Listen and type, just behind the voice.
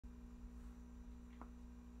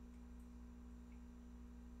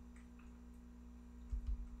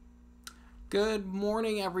Good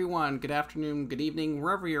morning, everyone. Good afternoon, good evening,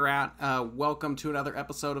 wherever you're at. Welcome to another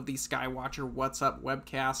episode of the Skywatcher What's Up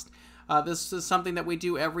Webcast. This is something that we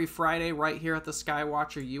do every Friday right here at the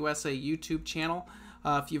Skywatcher USA YouTube channel.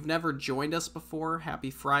 If you've never joined us before,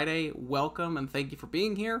 happy Friday, welcome, and thank you for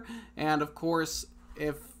being here. And of course,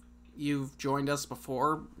 if you've joined us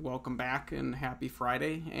before, welcome back and happy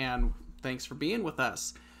Friday, and thanks for being with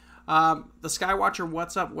us. The Skywatcher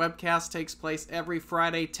What's Up webcast takes place every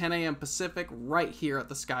Friday, 10 a.m. Pacific, right here at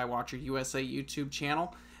the Skywatcher USA YouTube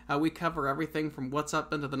channel. We cover everything from what's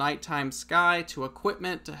up into the nighttime sky, to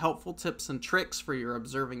equipment, to helpful tips and tricks for your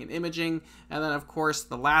observing and imaging. And then, of course,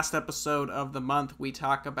 the last episode of the month, we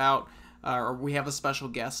talk about, or we have a special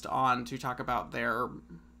guest on to talk about their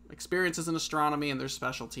experiences in astronomy and their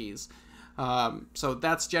specialties. So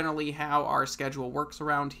that's generally how our schedule works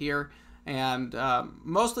around here. And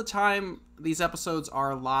most of the time, these episodes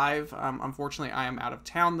are live. Unfortunately, I am out of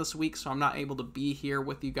town this week, so I'm not able to be here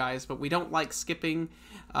with you guys. But we don't like skipping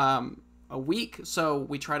a week, so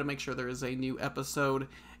we try to make sure there is a new episode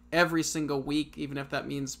every single week, even if that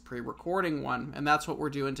means pre-recording one. And that's what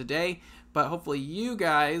we're doing today. But hopefully you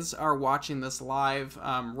guys are watching this live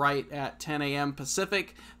right at 10 a.m.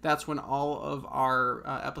 Pacific. That's when all of our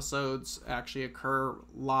episodes actually occur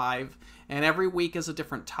live. And every week is a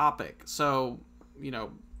different topic. So, you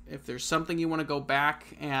know, if there's something you want to go back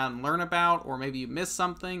and learn about, or maybe you missed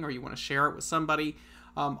something, or you want to share it with somebody,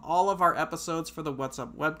 all of our episodes for the What's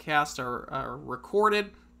Up webcast are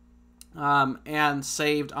recorded and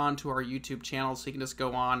saved onto our YouTube channel, so you can just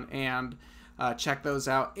go on and check those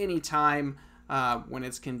out anytime when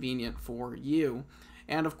it's convenient for you.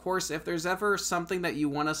 And of course, if there's ever something that you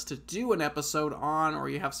want us to do an episode on, or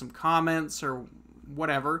you have some comments or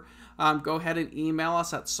whatever, go ahead and email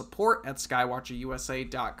us at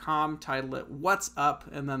support@skywatcherusa.com, title it What's Up,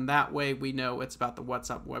 and then that way we know it's about the What's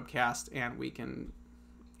Up webcast and we can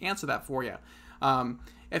answer that for you.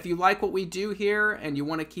 If you like what we do here and you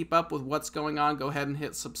want to keep up with what's going on, go ahead and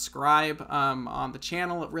hit subscribe on the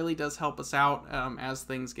channel. It really does help us out as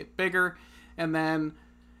things get bigger. And then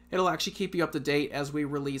it'll actually keep you up to date as we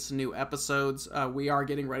release new episodes. We are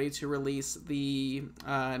getting ready to release the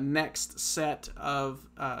next set of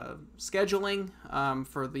scheduling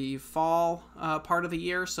for the fall part of the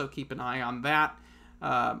year, so keep an eye on that.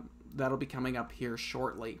 That'll be coming up here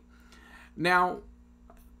shortly. Now,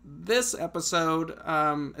 this episode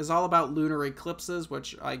is all about lunar eclipses,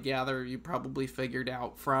 which I gather you probably figured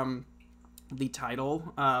out from the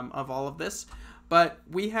title of all of this. But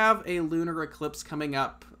we have a lunar eclipse coming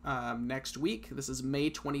up next week. This is May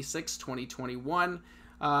 26, 2021.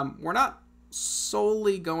 We're not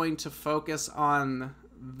solely going to focus on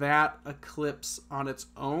that eclipse on its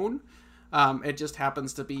own. It just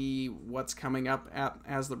happens to be what's coming up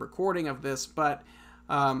as the recording of this, but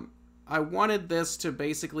I wanted this to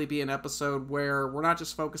basically be an episode where we're not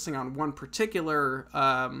just focusing on one particular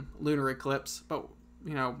lunar eclipse, but,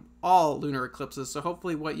 you know, all lunar eclipses. So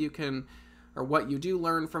hopefully what you can, or what you do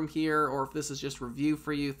learn from here, or if this is just review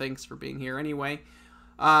for you, thanks for being here anyway.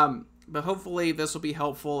 But hopefully this will be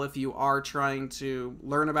helpful if you are trying to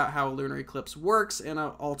learn about how a lunar eclipse works and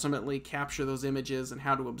ultimately capture those images and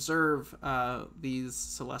how to observe these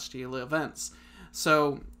celestial events.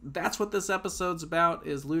 So that's what this episode's about,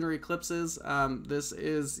 is lunar eclipses. This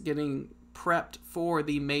is getting prepped for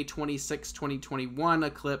the May 26, 2021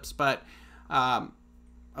 eclipse, but of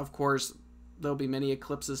course there'll be many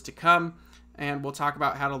eclipses to come, and we'll talk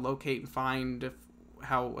about how to locate and find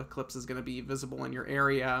how eclipse is going to be visible in your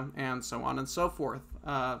area, and so on and so forth.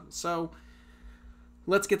 So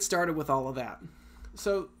let's get started with all of that.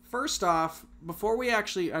 So first off, before we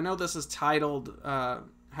actually, I know this is titled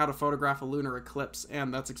how to photograph a lunar eclipse,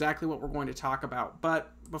 and that's exactly what we're going to talk about.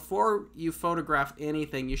 But before you photograph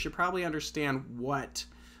anything, you should probably understand what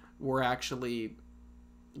we're actually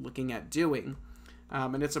looking at doing.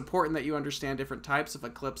 And it's important that you understand different types of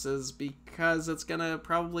eclipses, because it's going to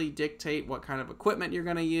probably dictate what kind of equipment you're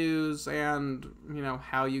going to use and, you know,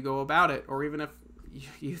 how you go about it, or even if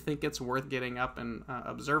you think it's worth getting up and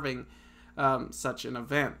observing such an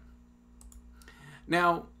event.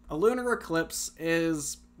 Now, a lunar eclipse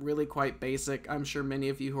is really quite basic. I'm sure many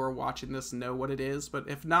of you who are watching this know what it is, but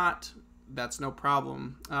if not, that's no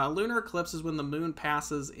problem. Lunar eclipse is when the moon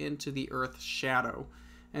passes into the Earth's shadow.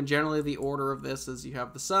 And generally the order of this is you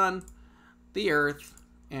have the sun, the Earth,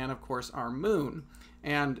 and of course our moon.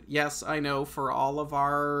 And yes, I know for all of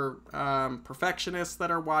our perfectionists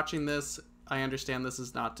that are watching this, I understand this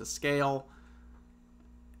is not to scale.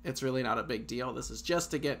 It's really not a big deal. This is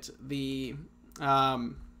just to get the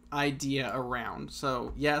idea around.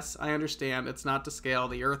 So yes, I understand it's not to scale.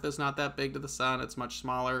 The Earth is not that big to the sun. It's much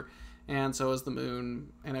smaller. and so is the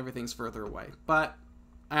moon, and everything's further away. But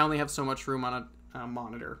I only have so much room on a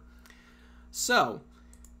monitor. So,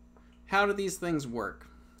 how do these things work?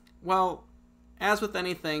 Well, as with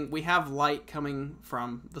anything, we have light coming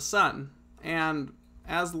from the sun, and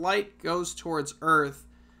as light goes towards Earth,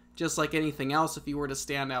 just like anything else, if you were to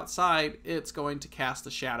stand outside, it's going to cast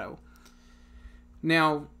a shadow.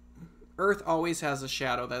 Now, Earth always has a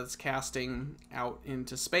shadow that it's casting out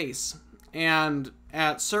into space. And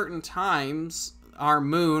at certain times, our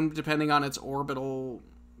moon, depending on its orbital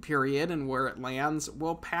period and where it lands,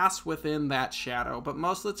 will pass within that shadow. But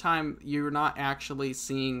most of the time, you're not actually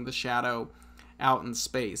seeing the shadow out in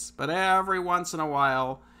space. But every once in a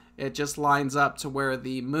while, it just lines up to where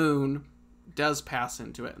the moon does pass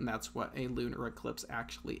into it. And that's what a lunar eclipse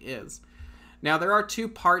actually is. Now, there are two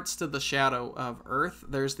parts to the shadow of Earth.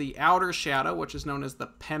 There's the outer shadow, which is known as the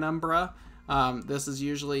penumbra. This is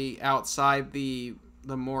usually outside the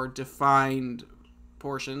more defined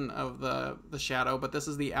portion of the shadow, but this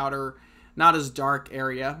is the outer, not as dark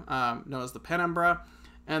area, known as the penumbra.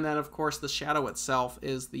 And then, of course, the shadow itself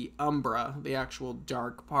is the umbra, the actual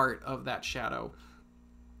dark part of that shadow.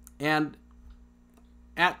 And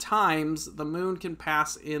at times, the moon can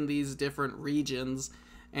pass in these different regions,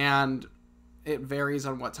 and it varies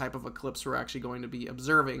on what type of eclipse we're actually going to be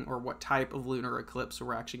observing, or what type of lunar eclipse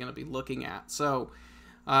we're actually going to be looking at. So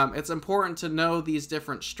it's important to know these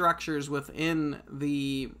different structures within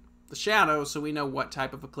the shadow, so we know what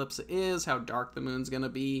type of eclipse it is, how dark the moon's going to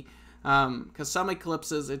be. Because some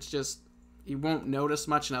eclipses, it's just, you won't notice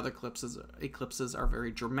much, and other eclipses are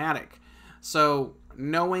very dramatic. So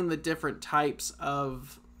knowing the different types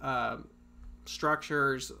of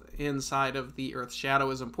structures inside of the Earth's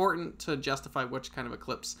shadow is important to justify which kind of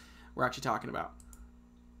eclipse we're actually talking about.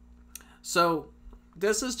 So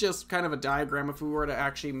this is just kind of a diagram if we were to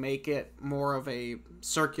actually make it more of a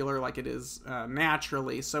circular like it is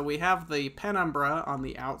naturally. So we have the penumbra on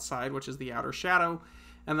the outside, which is the outer shadow,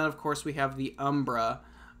 and then of course we have the umbra,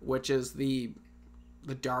 which is the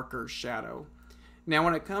darker shadow. Now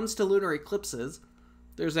when it comes to lunar eclipses,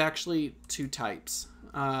 there's actually two types.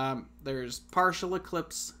 There's partial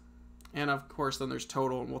eclipse, and of course then there's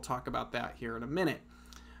total, and we'll talk about that here in a minute.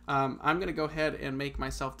 I'm going to go ahead and make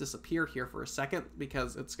myself disappear here for a second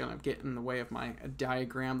because it's going to get in the way of my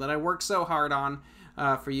diagram that I worked so hard on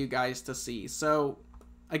for you guys to see. So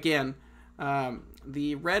again,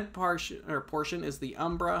 the red portion is the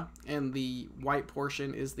umbra, and the white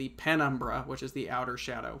portion is the penumbra, which is the outer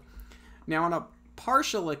shadow. Now on a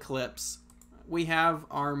partial eclipse, we have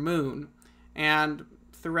our moon, and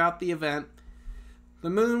throughout the event, the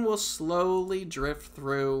moon will slowly drift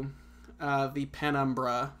through the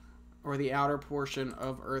penumbra, or the outer portion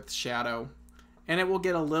of Earth's shadow, and it will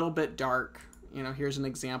get a little bit dark. You know, here's an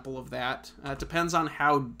example of that. It depends on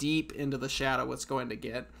how deep into the shadow it's going to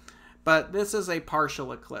get, but this is a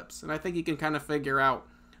partial eclipse, and I think you can kind of figure out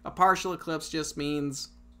a partial eclipse just means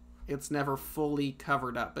it's never fully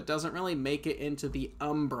covered up. It doesn't really make it into the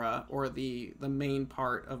umbra, or the main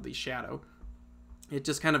part of the shadow. It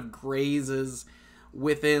just kind of grazes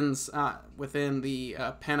within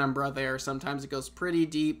the penumbra there. Sometimes it goes pretty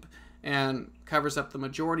deep and covers up the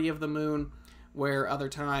majority of the moon, where other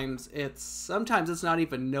times sometimes it's not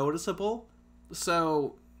even noticeable.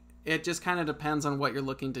 So it just kind of depends on what you're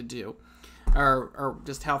looking to do, or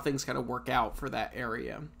just how things kind of work out for that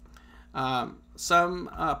area. Some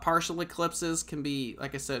partial eclipses can be,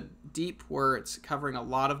 like I said, deep, where it's covering a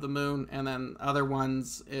lot of the moon, and then other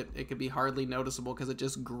ones, it could be hardly noticeable because it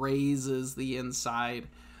just grazes the inside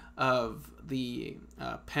of the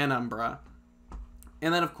penumbra.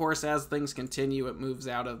 And then, of course, as things continue, it moves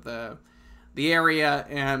out of the area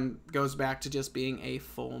and goes back to just being a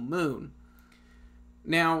full moon.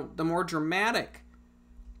 Now, the more dramatic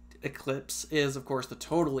eclipse is, of course, the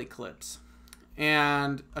total eclipse.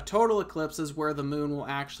 And a total eclipse is where the moon will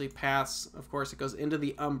actually pass. Of course, it goes into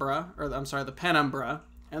the the penumbra,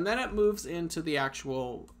 and then it moves into the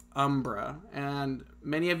actual umbra. And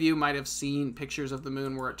many of you might have seen pictures of the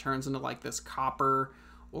moon where it turns into like this copper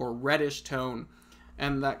or reddish tone,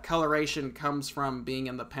 and that coloration comes from being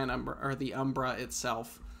in the penumbra, or the umbra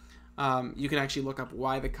itself. You can actually look up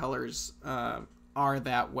why the colors are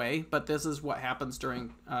that way, but this is what happens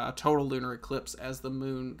during a total lunar eclipse as the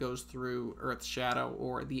moon goes through Earth's shadow,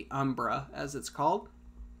 or the umbra as it's called.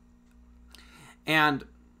 And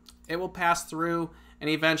it will pass through and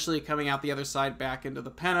eventually coming out the other side back into the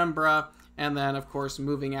penumbra, and then of course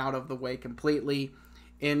moving out of the way completely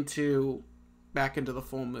back into the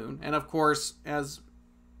full moon. And of course, as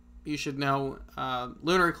you should know,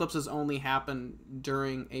 lunar eclipses only happen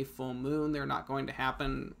during a full moon. They're not going to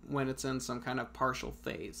happen when it's in some kind of partial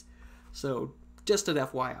phase. So just an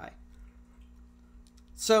FYI.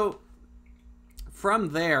 So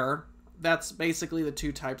from there, that's basically the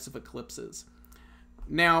two types of eclipses.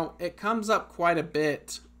 Now, it comes up quite a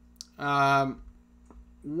bit. When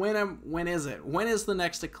is it? When is the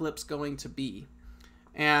next eclipse going to be?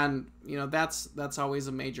 And, you know, that's always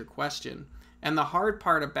a major question. And the hard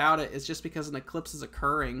part about it is just because an eclipse is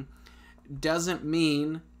occurring doesn't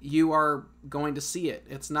mean you are going to see it.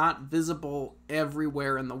 It's not visible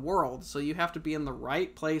everywhere in the world. So you have to be in the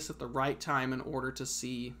right place at the right time in order to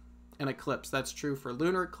see an eclipse. That's true for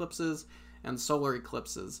lunar eclipses and solar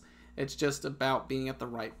eclipses. It's just about being at the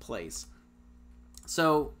right place.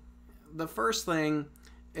 So the first thing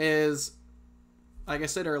is, like I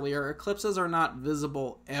said earlier, eclipses are not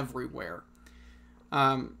visible everywhere.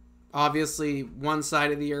 Obviously, one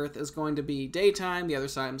side of the Earth is going to be daytime, the other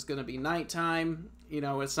side is going to be nighttime. You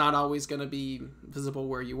know, it's not always going to be visible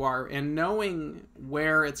where you are. And knowing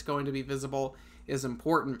where it's going to be visible is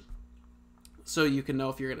important so you can know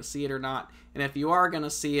if you're going to see it or not. And if you are going to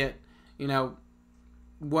see it, you know,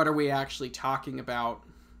 what are we actually talking about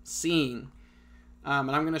seeing?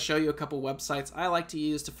 And I'm going to show you a couple websites I like to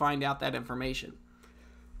use to find out that information.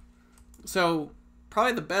 So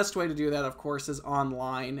probably the best way to do that, of course, is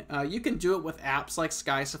online. You can do it with apps like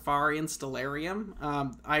Sky Safari and Stellarium.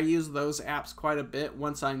 I use those apps quite a bit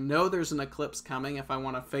once I know there's an eclipse coming, if I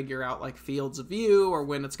want to figure out like fields of view or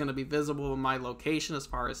when it's going to be visible in my location as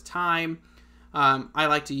far as time. I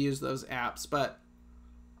like to use those apps. But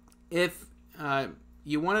if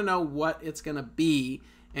you want to know what it's going to be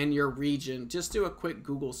in your region, just do a quick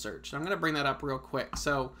Google search. I'm going to bring that up real quick.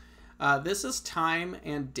 So this is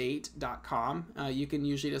timeanddate.com. You can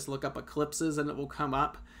usually just look up eclipses and it will come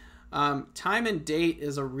up. Time and Date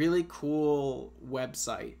is a really cool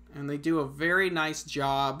website, and they do a very nice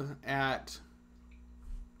job at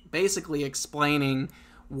basically explaining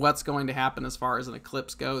what's going to happen as far as an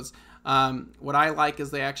eclipse goes. What I like is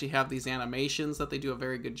they actually have these animations that they do a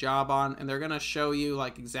very good job on, and they're going to show you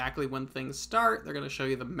like exactly when things start. They're going to show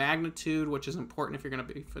you the magnitude, which is important if you're going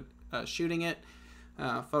to be shooting it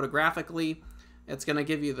photographically. It's going to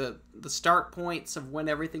give you the start points of when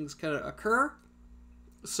everything's going to occur.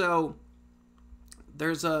 So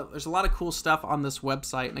there's a lot of cool stuff on this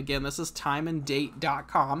website. And again, this is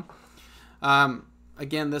timeanddate.com.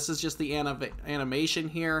 Again, this is just the animation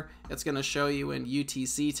here. It's going to show you in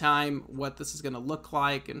UTC time what this is going to look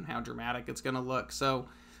like and how dramatic it's going to look. So,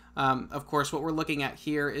 of course, what we're looking at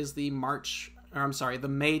here is the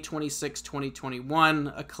May 26,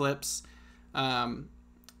 2021 eclipse.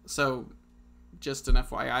 So, just an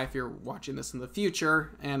FYI, if you're watching this in the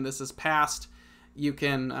future and this is past, you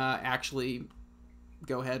can actually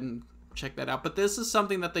go ahead and check that out. But this is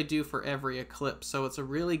something that they do for every eclipse, so it's a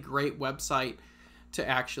really great website to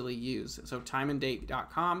actually use. So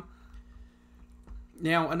timeanddate.com.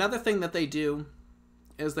 Now, another thing that they do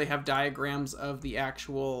is they have diagrams of the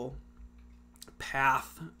actual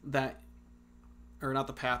path the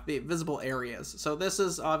visible areas. So this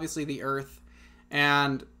is obviously the Earth,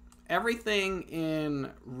 and everything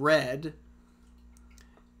in red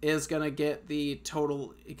is going to get the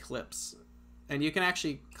total eclipse. And you can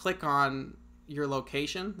actually click on your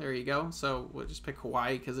location. There you go. So we'll just pick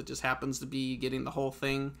Hawaii because it just happens to be getting the whole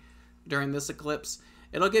thing during this eclipse.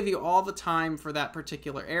 It'll give you all the time for that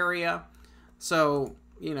particular area. So,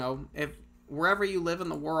 you know, if wherever you live in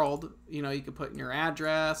the world, you know, you could put in your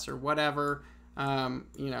address or whatever. You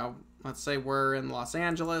know, let's say we're in Los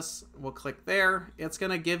Angeles. We'll click there. It's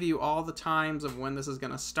going to give you all the times of when this is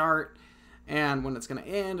going to start and when it's going to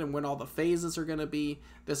end and when all the phases are going to be.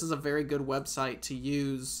 This is a very good website to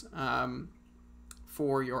use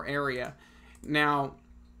for your area. Now,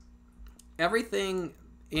 everything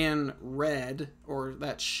in red, or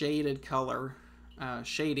that shaded color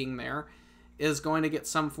shading there, is going to get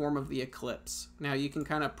some form of the eclipse. Now, you can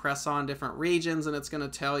kind of press on different regions and it's going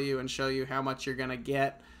to tell you and show you how much you're going to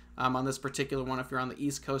get. On this particular one, if you're on the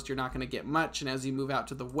East Coast, you're not going to get much, and as you move out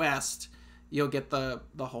to the West, you'll get the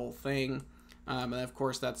whole thing. And of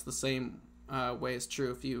course, that's the same way is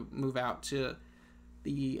true if you move out to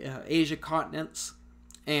the Asia continents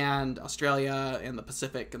and Australia and the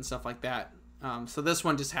Pacific and stuff like that. So this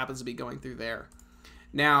one just happens to be going through there.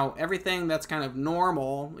 Now, everything that's kind of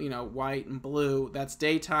normal, you know, white and blue, that's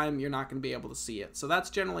daytime, you're not going to be able to see it. So that's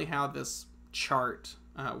generally how this chart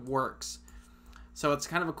works. So it's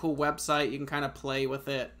kind of a cool website. You can kind of play with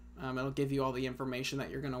it. It'll give you all the information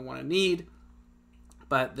that you're going to want to need.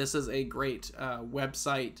 But this is a great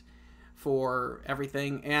website for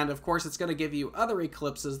everything. And of course, it's going to give you other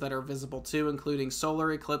eclipses that are visible too, including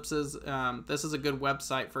solar eclipses. This is a good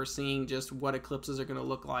website for seeing just what eclipses are going to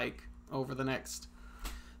look like over the next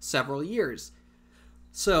several years.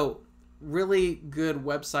 So really good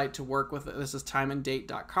website to work with. This is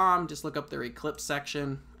timeanddate.com. Just look up their eclipse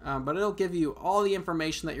section, but it'll give you all the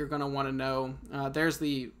information that you're going to want to know. There's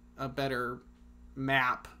a better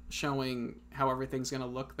map showing how everything's going to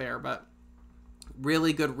look there, but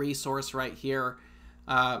really good resource right here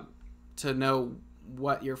to know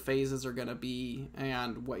what your phases are going to be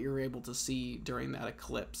and what you're able to see during that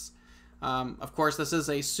eclipse. Of course, this is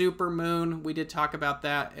a super moon. We did talk about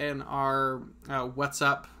that in our What's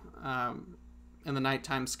Up in the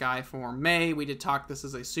nighttime sky for May. We did talk this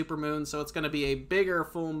is a super moon, so it's going to be a bigger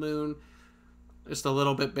full moon, just a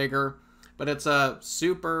little bit bigger, but it's a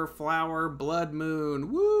super flower blood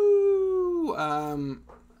moon. Woo!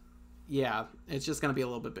 Yeah, it's just going to be a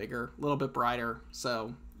little bit bigger, a little bit brighter,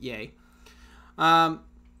 so yay. But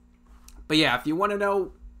yeah, if you want to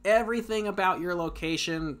know everything about your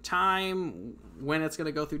location, time, when it's going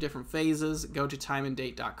to go through different phases, go to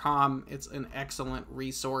timeanddate.com. It's an excellent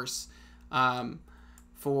resource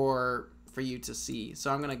for you to see.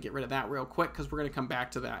 So I'm going to get rid of that real quick because we're going to come back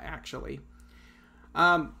to that actually.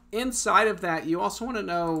 Inside of that, you also want to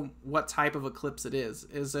know what type of eclipse it is.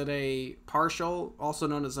 Is it a partial, also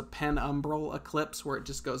known as a penumbral eclipse, where it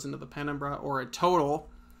just goes into the penumbra, or a total?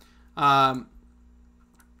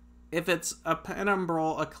 If it's a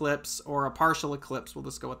penumbral eclipse or a partial eclipse, we'll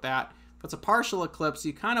just go with that. If it's a partial eclipse,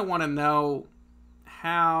 you kind of want to know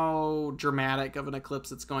how dramatic of an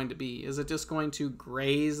eclipse it's going to be. Is it just going to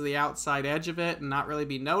graze the outside edge of it and not really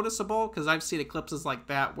be noticeable? Because I've seen eclipses like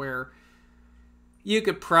that where you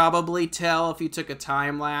could probably tell if you took a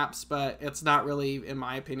time lapse, but it's not really, in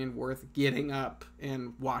my opinion, worth getting up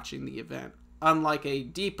and watching the event. Unlike a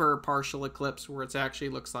deeper partial eclipse where it actually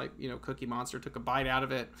looks like, you know, Cookie Monster took a bite out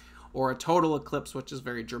of it, or a total eclipse, which is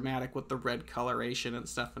very dramatic with the red coloration and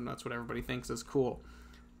stuff, and that's what everybody thinks is cool.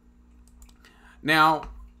 Now,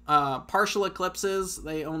 partial eclipses,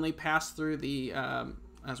 they only pass through the,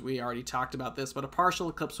 as we already talked about this, but a partial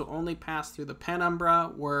eclipse will only pass through the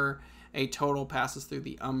penumbra, where a total passes through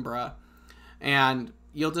the umbra. And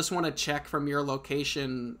you'll just want to check from your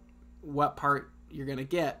location what part you're going to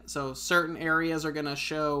get. So certain areas are going to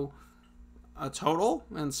show a total,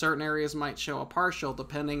 and certain areas might show a partial,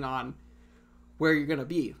 depending on where you're going to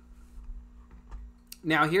be.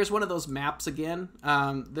 Now, here's one of those maps again.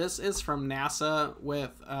 This is from NASA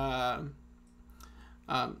with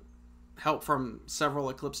help from several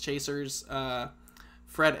eclipse chasers.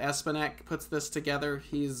 Fred Espenek puts this together.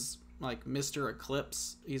 He's like Mr.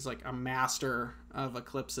 Eclipse. He's like a master of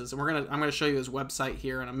eclipses. And I'm gonna show you his website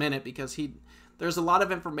here in a minute, because there's a lot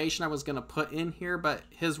of information I was gonna put in here, but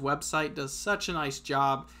his website does such a nice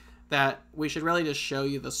job that we should really just show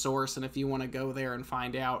you the source. And if you want to go there and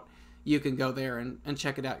find out, you can go there and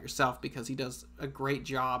check it out yourself, because he does a great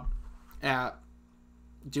job at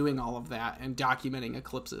doing all of that and documenting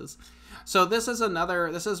eclipses. So this is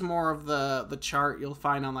more of the chart you'll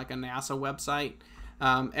find on like a NASA website.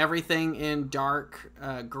 Everything in dark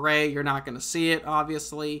gray, you're not going to see it,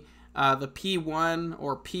 obviously. The P1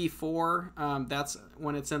 or P4, that's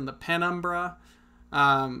when it's in the penumbra.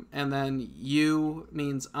 And then U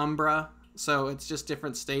means umbra. So it's just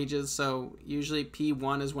different stages. So usually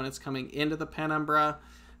P1 is when it's coming into the penumbra.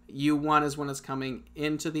 U1 is when it's coming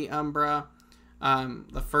into the umbra.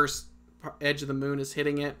 The first edge of the moon is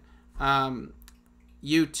hitting it.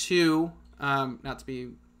 U2, not to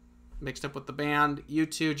be mixed up with the band,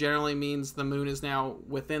 U2 generally means the moon is now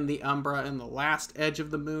within the umbra and the last edge of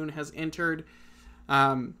the moon has entered.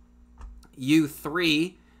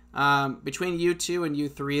 U3, between U2 and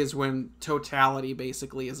U3 is when totality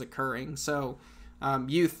basically is occurring. So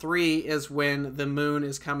U3 is when the moon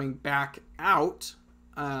is coming back out.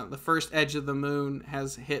 The first edge of the moon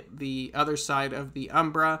has hit the other side of the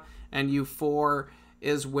umbra, and U4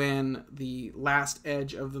 is when the last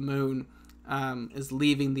edge of the moon is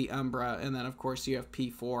leaving the umbra. And then of course you have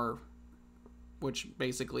P4, which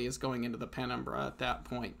basically is going into the penumbra at that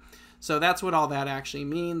point. So that's what all that actually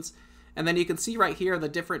means. And then you can see right here the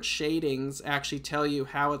different shadings actually tell you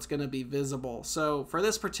how it's going to be visible. So for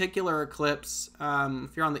this particular eclipse,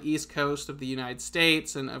 if you're on the east coast of the United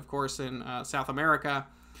States and of course in South America,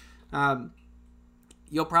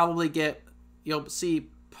 you'll see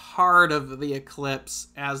part of the eclipse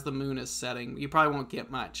as the moon is setting. You probably won't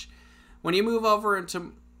get much. When you move over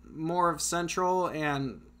into more of central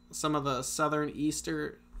and some of the southeast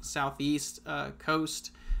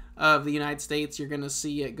coast of the United States, you're going to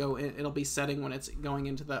see it go in, it'll be setting when it's going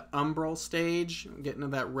into the umbral stage, getting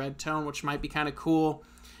into that red tone, which might be kind of cool,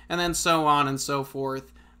 and then so on and so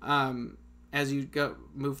forth. as you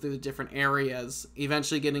move through the different areas,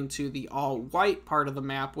 eventually getting to the all white part of the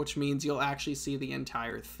map, which means you'll actually see the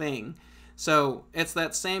entire thing. So it's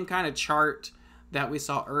that same kind of chart that we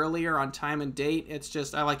saw earlier on time and date. It's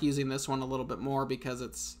just, I like using this one a little bit more because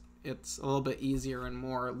it's a little bit easier and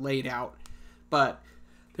more laid out. But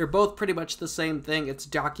they're both pretty much the same thing. It's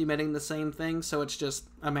documenting the same thing, so it's just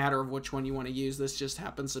a matter of which one you want to use. This just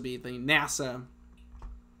happens to be the NASA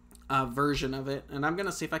version of it. And I'm going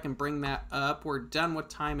to see if I can bring that up. We're done with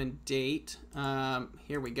time and date.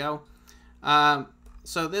 Here we go.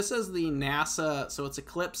 So this is the NASA, so it's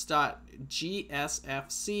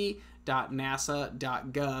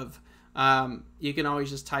eclipse.gsfc.nasa.gov. You can always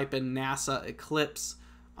just type in NASA eclipse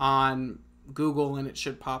on Google and it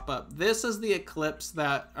should pop up. This is the eclipse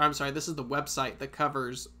that, this is the website that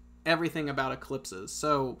covers everything about eclipses.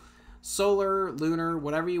 So solar, lunar,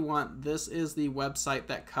 whatever you want, this is the website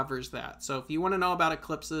that covers that. So if you want to know about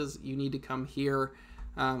eclipses, you need to come here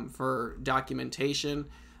for documentation.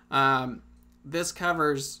 This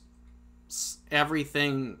covers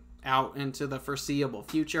everything out into the foreseeable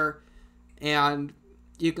future, and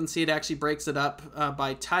you can see it actually breaks it up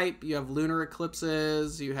by type. You have lunar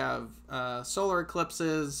eclipses, you have solar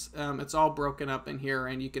eclipses. It's all broken up in here,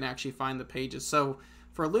 and you can actually find the pages. So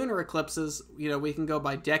for lunar eclipses, we can go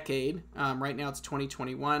by decade. Right now it's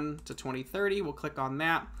 2021 to 2030. We'll click on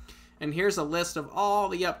that, and here's a list of all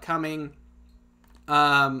the upcoming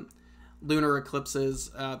lunar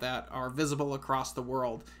eclipses that are visible across the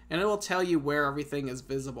world, and it will tell you where everything is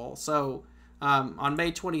visible. So on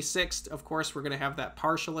May 26th, of course, we're going to have that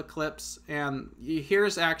partial eclipse, and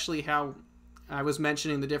here's actually how I was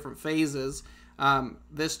mentioning the different phases.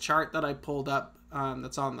 This chart that I pulled up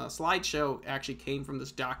that's on the slideshow actually came from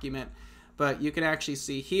this document, but you can actually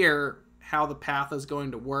see here how the path is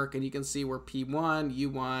going to work, and you can see where P1,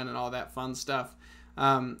 U1, and all that fun stuff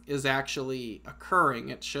is actually occurring.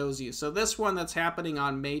 It shows you. So this one that's happening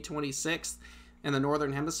on May 26th in the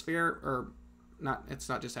Northern Hemisphere, or not, it's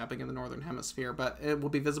not just happening in the Northern Hemisphere, but it will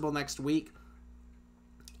be visible next week.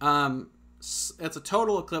 It's a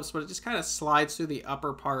total eclipse, but it just kind of slides through the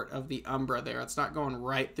upper part of the umbra there. It's not going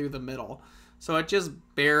right through the middle. So it just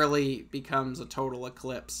barely becomes a total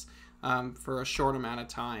eclipse for a short amount of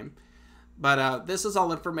time. But this is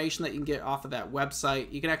all information that you can get off of that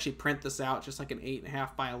website. You can actually print this out just like an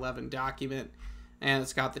 8.5 by 11 document, and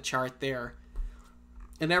it's got the chart there.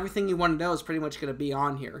 And everything you want to know is pretty much going to be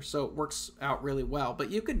on here, so it works out really well.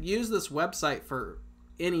 But you could use this website for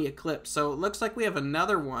any eclipse. So it looks like we have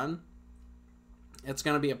another one. It's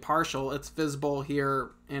going to be a partial. It's visible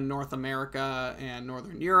here in North America and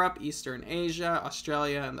Northern Europe, Eastern Asia,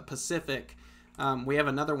 Australia, and the Pacific. We have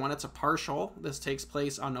another one. It's a partial. This takes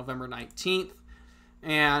place on November 19th,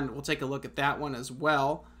 and we'll take a look at that one as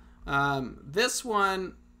well. This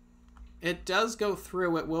one, it does go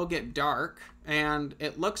through. It will get dark, and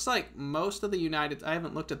it looks like most of the I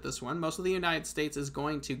haven't looked at this one. Most of the United States is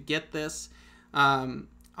going to get this.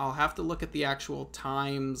 I'll have to look at the actual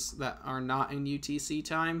times that are not in UTC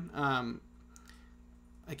time.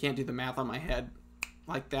 I can't do the math on my head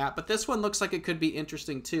like that, but this one looks like it could be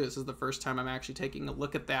interesting too. This is the first time I'm actually taking a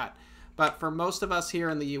look at that. But for most of us here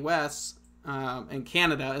in the US and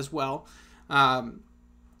Canada as well,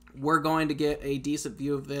 we're going to get a decent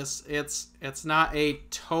view of this. It's not a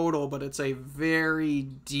total, but it's a very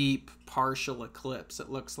deep partial eclipse. It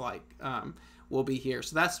looks like will be here.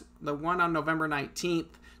 So that's the one on November 19th,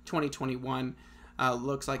 2021.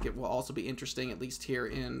 Looks like it will also be interesting, at least here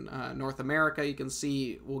in North America. You can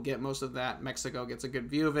see we'll get most of that. Mexico gets a good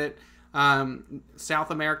view of it.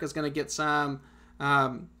 South America is going to get some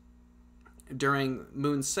during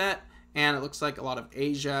moon set, and it looks like a lot of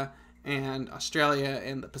Asia and Australia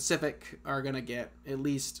and the Pacific are going to get at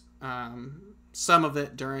least some of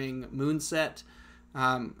it during moon set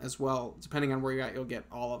as well. Depending on where you're at, you'll get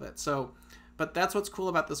all of it. So, but that's what's cool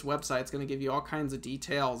about this website. It's going to give you all kinds of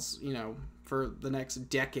details, for the next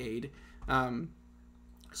decade.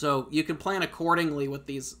 So you can plan accordingly with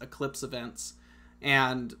these eclipse events,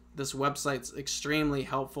 and this website's extremely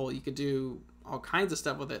helpful. You could do all kinds of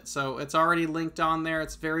stuff with it. So it's already linked on there.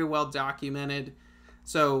 It's very well documented.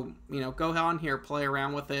 So, go on here, play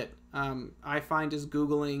around with it. I find just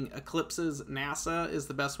Googling eclipses NASA is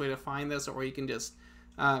the best way to find this, or you can just,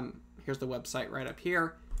 here's the website right up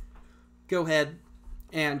here. Go ahead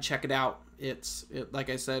and check it out. It's like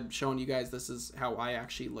I said, showing you guys this is how I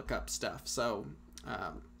actually look up stuff. So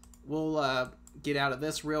we'll get out of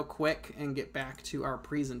this real quick and get back to our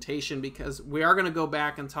presentation, because we are going to go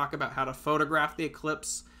back and talk about how to photograph the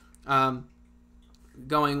eclipse,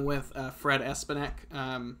 going with Fred Espenek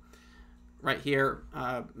right here.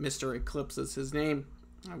 Mr. Eclipse is his name.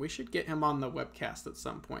 We should get him on the webcast at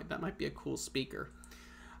some point. That might be a cool speaker.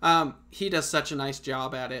 He does such a nice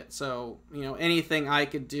job at it. So, you know, anything I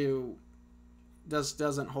could do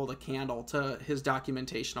doesn't hold a candle to his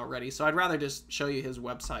documentation already. So I'd rather just show you his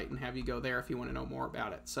website and have you go there if you want to know more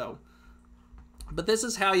about it. So, but this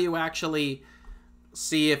is how you actually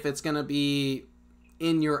see if it's going to be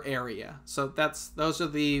in your area. So those are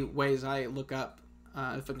the ways I look up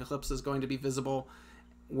if an eclipse is going to be visible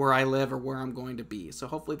where I live or where I'm going to be. So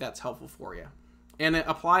hopefully that's helpful for you. And it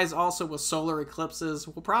applies also with solar eclipses.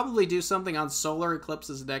 We'll probably do something on solar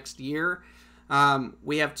eclipses next year.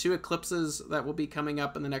 We have 2 eclipses that will be coming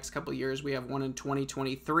up in the next couple of years. We have one in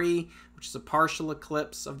 2023, which is a partial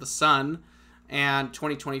eclipse of the sun, and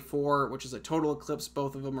 2024, which is a total eclipse.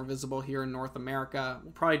 Both of them are visible here in North America.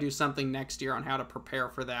 We'll probably do something next year on how to prepare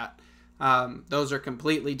for that. Those are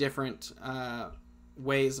completely different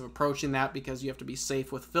ways of approaching that because you have to be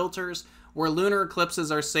safe with filters, where lunar eclipses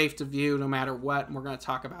are safe to view no matter what. And we're going to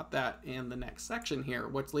talk about that in the next section here,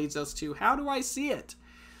 which leads us to how do I see it?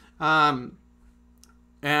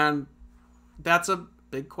 And that's a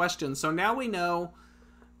big question. So now we know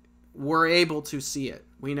we're able to see it.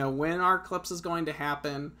 We know when our eclipse is going to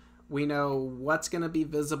happen. We know what's going to be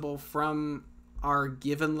visible from our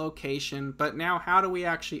given location. But now how do we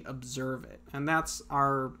actually observe it? And that's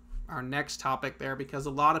our next topic there, because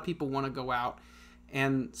a lot of people want to go out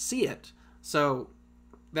and see it. So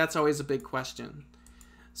that's always a big question.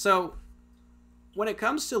 So when it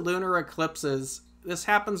comes to lunar eclipses, this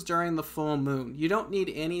happens during the full moon. You don't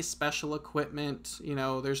need any special equipment. You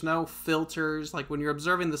know, there's no filters. Like when you're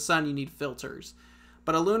observing the sun, you need filters.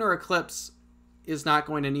 But a lunar eclipse is not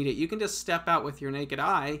going to need it. You can just step out with your naked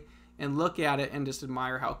eye and look at it and just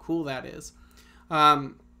admire how cool that is.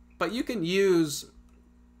 But you can use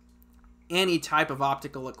any type of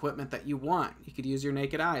optical equipment that you want. You could use your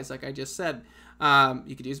naked eyes, like I just said.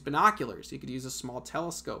 You could use binoculars. You could use a small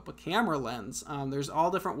telescope, a camera lens. There's all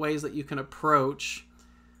different ways that you can approach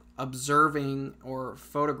observing or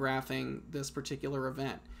photographing this particular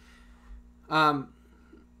event.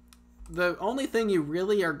 The only thing you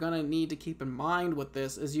really are going to need to keep in mind with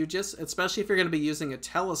this is especially if you're going to be using a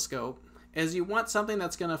telescope, is you want something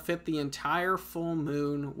that's going to fit the entire full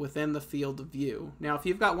moon within the field of view. Now, if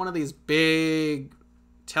you've got one of these big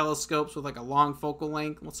telescopes with like a long focal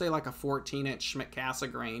length, let's say like a 14-inch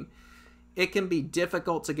Schmidt-Cassegrain, it can be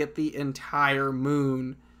difficult to get the entire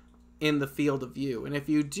moon in the field of view. And if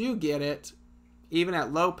you do get it, even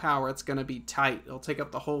at low power, it's going to be tight. It'll take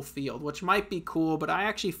up the whole field, which might be cool, but I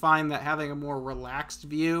actually find that having a more relaxed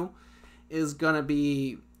view is going to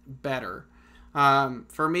be better.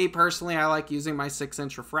 For me personally, I like using my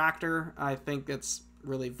 6-inch refractor. I think it's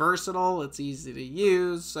really versatile. It's easy to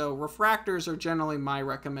use. So refractors are generally my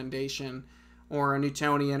recommendation, or a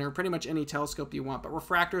Newtonian, or pretty much any telescope you want. But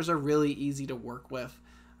refractors are really easy to work with,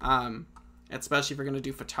 especially if you're going to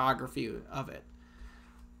do photography of it,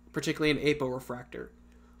 particularly an aporefractor.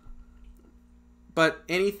 But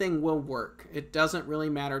anything will work. It doesn't really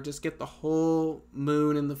matter. Just get the whole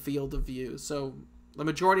moon in the field of view. So the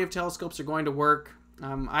majority of telescopes are going to work.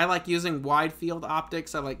 I like using wide field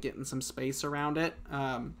optics. I like getting some space around it.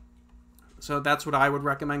 So that's what I would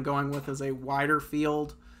recommend going with, is a wider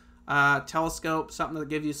field telescope, something that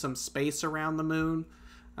gives you some space around the moon,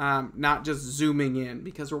 not just zooming in,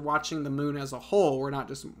 because we're watching the moon as a whole. We're not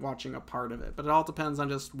just watching a part of it, but it all depends on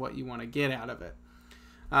just what you want to get out of it.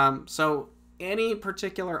 So any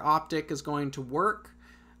particular optic is going to work.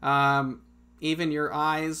 Even your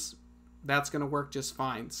eyes, that's going to work just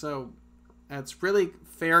fine. So it's really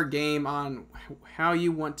fair game on how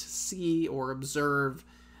you want to see or observe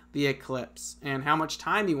the eclipse and how much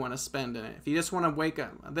time you want to spend in it. If you just want to wake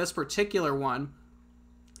up, this particular one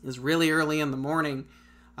is really early in the morning.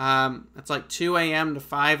 It's like 2 a.m. to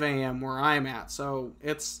 5 a.m. where I'm at. So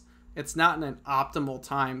it's not in an optimal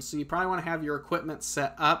time. So you probably want to have your equipment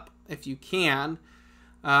set up if you can,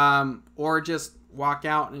 or just walk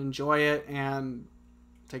out and enjoy it and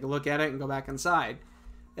take a look at it and go back inside.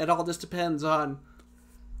 It all just depends on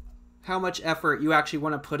how much effort you actually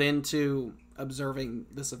want to put into observing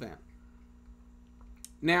this event.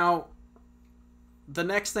 Now, the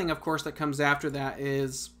next thing, of course, that comes after that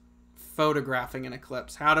is photographing an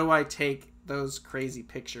eclipse. How do I take those crazy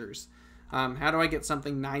pictures? How do I get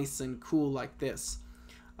something nice and cool like this?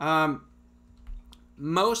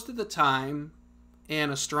 Most of the time in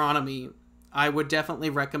astronomy, I would definitely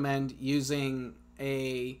recommend using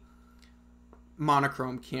a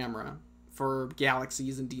monochrome camera for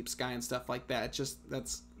galaxies and deep sky and stuff like that.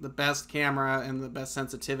 That's the best camera and the best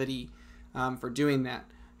sensitivity for doing that.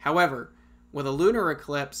 However, with a lunar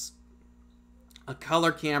eclipse, a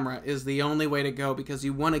color camera is the only way to go, because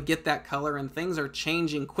you want to get that color and things are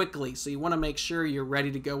changing quickly. So you want to make sure you're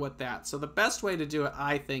ready to go with that. So the best way to do it,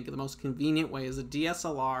 I think, the most convenient way, is a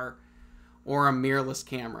DSLR or a mirrorless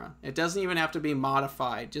camera. It doesn't even have to be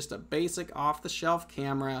modified. Just a basic off-the-shelf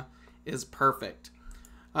camera is perfect.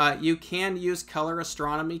 You can use color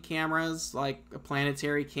astronomy cameras like a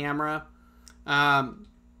planetary camera.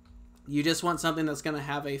 You just want something that's going to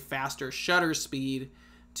have a faster shutter speed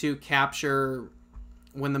to capture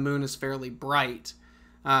when the moon is fairly bright.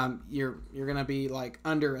 You're going to be like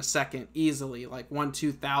under a second easily, like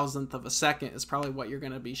 1/2000th of a second is probably what you're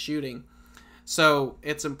going to be shooting. So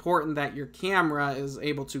it's important that your camera is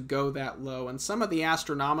able to go that low. And some of the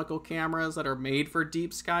astronomical cameras that are made for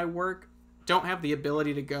deep sky work don't have the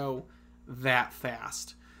ability to go that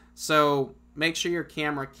fast. So make sure your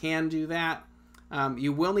camera can do that.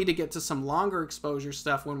 You will need to get to some longer exposure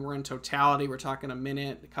stuff when we're in totality. We're talking a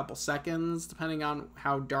minute, a couple seconds, depending on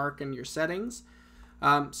how dark and your settings.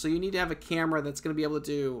 So you need to have a camera that's going to be able to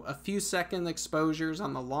do a few second exposures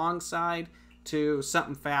on the long side to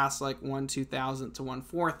something fast like 1/2000th to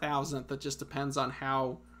 1/4000th. That just depends on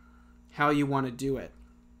how you want to do it.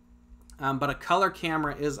 But a color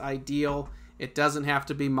camera is ideal. It doesn't have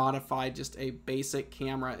to be modified. Just a basic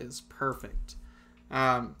camera is perfect.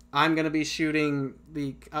 I'm going to be shooting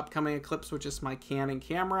the upcoming eclipse with just my Canon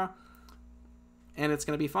camera, and it's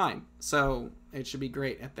going to be fine. So it should be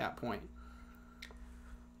great at that point.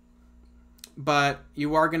 But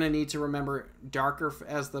you are going to need to remember, darker,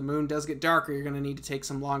 as the moon does get darker, you're going to need to take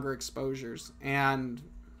some longer exposures. And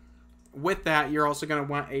with that, you're also going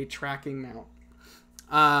to want a tracking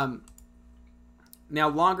mount. Now,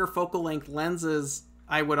 longer focal length lenses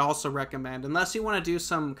I would also recommend, unless you want to do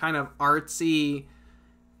some kind of artsy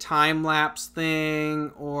time-lapse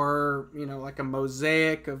thing, or like a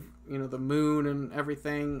mosaic of the moon and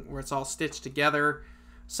everything where it's all stitched together,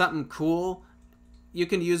 something cool. You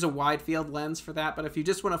can use a wide field lens for that, but if you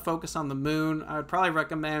just want to focus on the moon, I would probably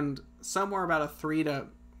recommend somewhere about a 3 to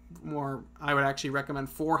more, I would actually recommend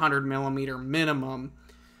 400 millimeter minimum,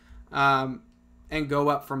 and go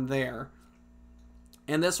up from there.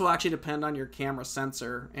 And this will actually depend on your camera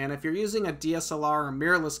sensor. And if you're using a DSLR or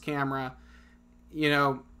mirrorless camera,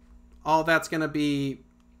 all that's going to be,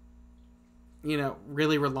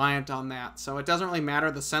 really reliant on that. So it doesn't really matter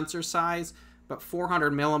the sensor size, but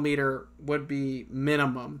 400 millimeter would be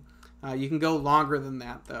minimum. You can go longer than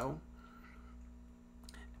that, though.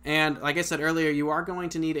 And like I said earlier, you are going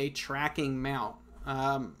to need a tracking mount.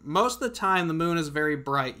 Most of the time, the moon is very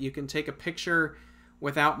bright. You can take a picture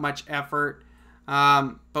without much effort.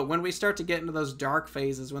 But when we start to get into those dark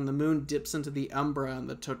phases, when the moon dips into the umbra and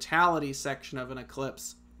the totality section of an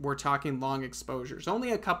eclipse, we're talking long exposures, only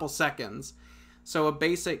a couple seconds. So a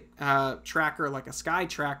basic tracker like a sky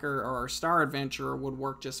tracker or a star adventurer would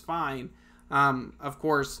work just fine. Of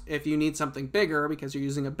course, if you need something bigger because you're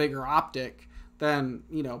using a bigger optic, then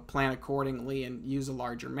plan accordingly and use a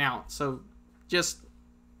larger mount. So you'll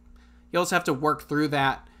just have to work through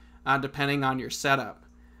that depending on your setup.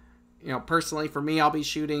 Personally, for me, I'll be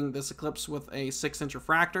shooting this eclipse with a 6-inch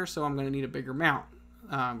refractor, so I'm going to need a bigger mount.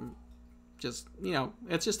 It's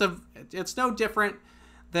no different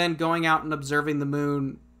than going out and observing the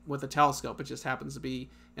moon with a telescope. It just happens to be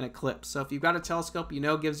an eclipse. So if you've got a telescope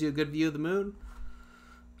gives you a good view of the moon,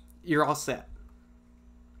 you're all set.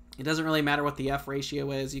 It doesn't really matter what the F ratio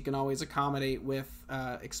is. You can always accommodate with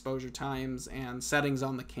exposure times and settings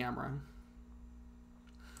on the camera.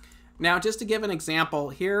 Now, just to give an example,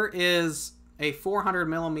 here is a 400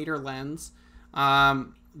 millimeter lens.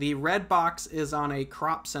 The red box is on a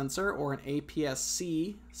crop sensor or an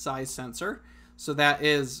APS-C size sensor. So that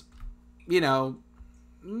is,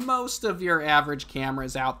 most of your average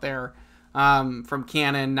cameras out there, from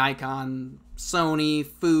Canon, Nikon, Sony,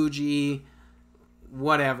 Fuji,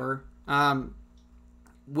 whatever,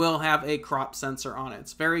 will have a crop sensor on it.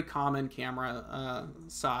 It's very common camera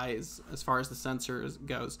size as far as the sensor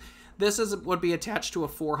goes. This would be attached to a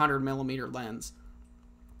 400 millimeter lens.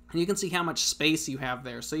 And you can see how much space you have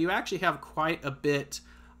there. So you actually have quite a bit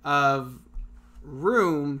of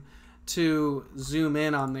room to zoom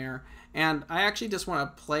in on there. And I actually just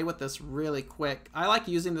want to play with this really quick. I like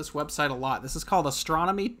using this website a lot. This is called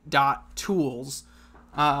astronomy.tools.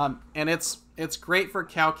 And it's great for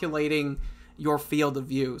calculating your field of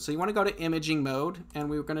view. So you want to go to imaging mode, and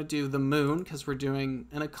we're going to do the moon because we're doing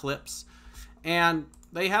an eclipse. And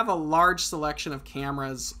they have a large selection of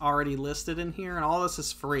cameras already listed in here, and all this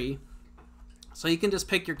is free. So you can just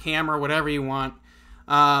pick your camera, whatever you want.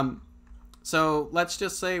 So let's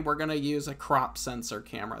just say we're going to use a crop sensor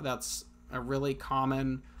camera. That's a really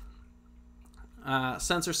common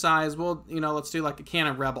Sensor size, well, let's do like a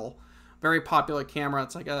Canon Rebel. Very popular camera.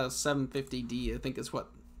 It's like a 750D, I think is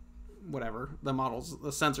whatever.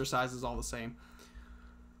 The sensor size is all the same.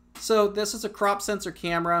 So this is a crop sensor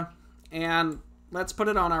camera, and let's put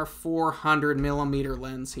it on our 400 millimeter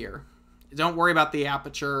lens here. Don't worry about the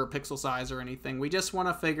aperture or pixel size or anything. We just want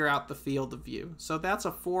to figure out the field of view. So that's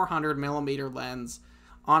a 400 millimeter lens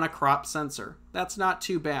on a crop sensor. That's not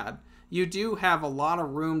too bad. You do have a lot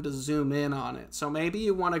of room to zoom in on it. So maybe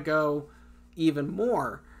you want to go even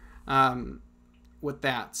more with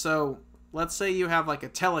that. So let's say you have like a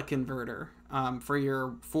teleconverter for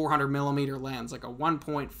your 400 millimeter lens, like a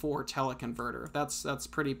 1.4 teleconverter. That's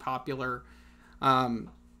pretty popular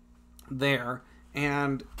there.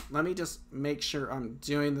 And let me just make sure I'm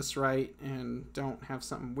doing this right and don't have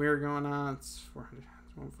something weird going on. It's 400,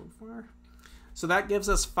 1.4. So that gives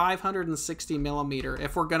us 560 millimeter.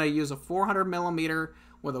 If we're going to use a 400 millimeter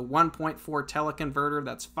with a 1.4 teleconverter,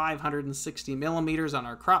 that's 560 millimeters on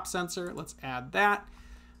our crop sensor. Let's add that.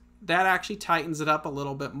 That actually tightens it up a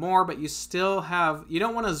little bit more, but you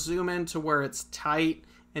don't want to zoom in to where it's tight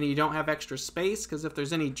and you don't have extra space, because if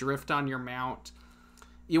there's any drift on your mount,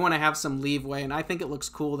 you want to have some leeway. And I think it looks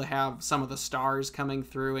cool to have some of the stars coming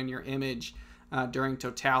through in your image during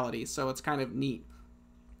totality. So it's kind of neat.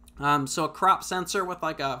 So a crop sensor with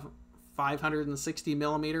like a 560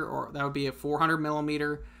 millimeter, or that would be a 400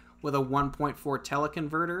 millimeter with a 1.4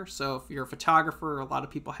 teleconverter. So if you're a photographer, a lot of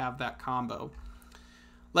people have that combo.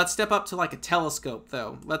 Let's step up to like a telescope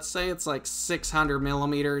though. Let's say it's like 600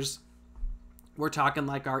 millimeters. We're talking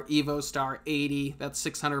like our EvoStar 80, that's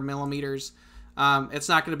 600 millimeters. It's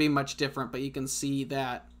not going to be much different, but you can see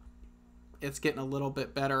that it's getting a little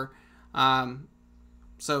bit better.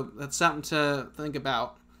 So that's something to think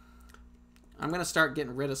about. I'm going to start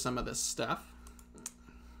getting rid of some of this stuff.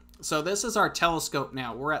 So this is our telescope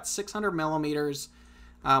now. We're at 600 millimeters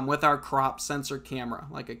with our crop sensor camera,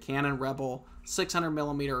 like a Canon Rebel 600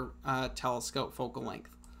 millimeter telescope focal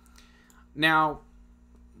length. Now,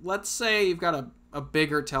 let's say you've got a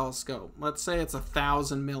bigger telescope. Let's say it's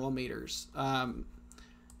 1,000 millimeters.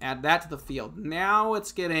 Add that to the field. Now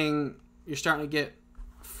you're starting to get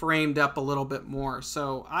framed up a little bit more.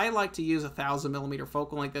 So I like to use 1,000 millimeter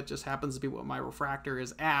focal length. That just happens to be what my refractor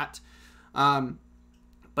is at.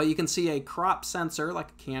 But you can see a crop sensor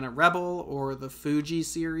like a Canon Rebel or the Fuji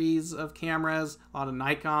series of cameras, a lot of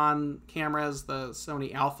Nikon cameras, the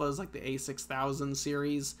Sony Alphas like the A6000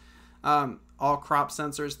 series, all crop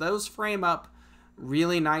sensors. Those frame up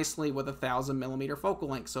really nicely with 1,000 millimeter focal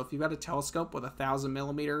length. So if you've got a telescope with 1,000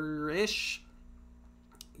 millimeter-ish,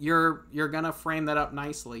 you're going to frame that up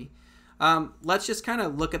nicely. Let's just kind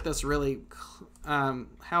of look at this really,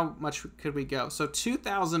 how much could we go? So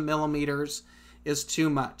 2,000 millimeters is too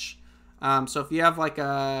much. So if you have like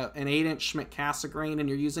an 8-inch Schmidt Cassegrain and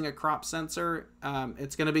you're using a crop sensor,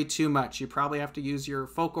 it's going to be too much. You probably have to use your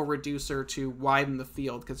focal reducer to widen the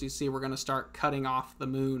field, because you see we're going to start cutting off the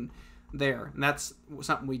moon there, and that's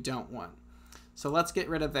something we don't want. So let's get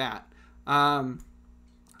rid of that.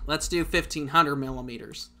 Let's do 1,500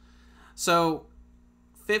 millimeters. So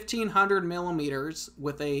 1,500 millimeters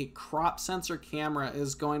with a crop sensor camera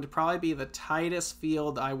is going to probably be the tightest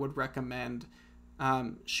field I would recommend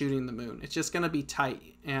shooting the moon. It's just going to be tight,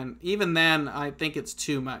 and even then I think it's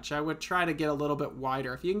too much. I would try to get a little bit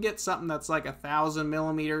wider. If you can get something that's like 1,000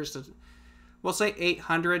 millimeters to, we'll say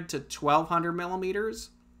 800 to 1,200 millimeters,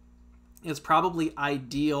 is probably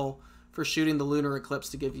ideal for shooting the lunar eclipse,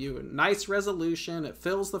 to give you a nice resolution. It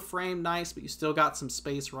fills the frame nice, but you still got some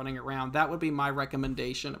space running around. That would be my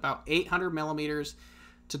recommendation. About 800 millimeters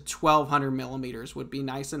to 1,200 millimeters would be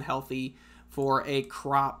nice and healthy for a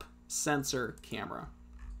crop sensor camera.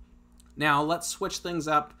 Now let's switch things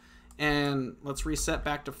up and let's reset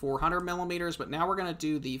back to 400 millimeters, but now we're going to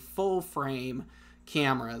do the full frame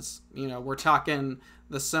cameras. We're talking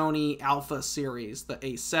the Sony Alpha series, the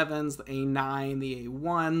A7s, the A9, the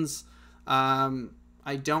A1s.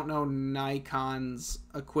 I don't know Nikon's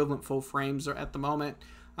equivalent full frames at the moment.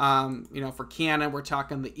 For Canon, we're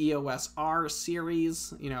talking the EOS R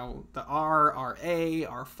series, the R, RA,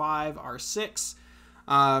 R5, R6,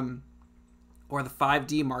 or the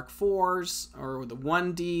 5D Mark IVs, or the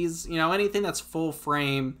 1Ds, anything that's full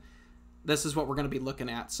frame. This is what we're going to be looking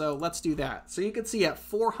at. So let's do that. So you can see at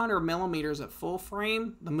 400 millimeters at full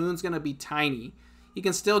frame, the moon's going to be tiny. You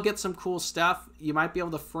can still get some cool stuff. You might be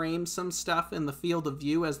able to frame some stuff in the field of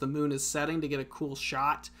view as the moon is setting to get a cool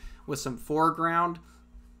shot with some foreground.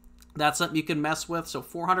 That's something you can mess with. So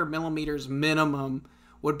 400 millimeters minimum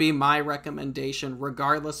would be my recommendation,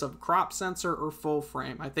 regardless of crop sensor or full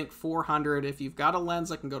frame. I think 400, if you've got a lens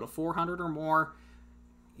that can go to 400 or more,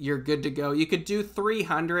 you're good to go. You could do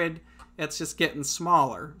 300. It's just getting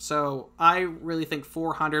smaller. So I really think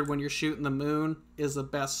 400 when you're shooting the moon is the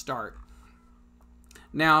best start.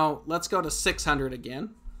 Now let's go to 600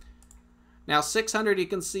 again. Now 600, you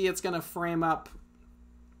can see it's going to frame up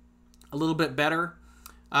a little bit better,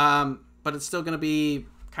 but it's still going to be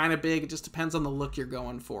kind of big. It just depends on the look you're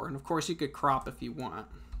going for. And of course you could crop if you want.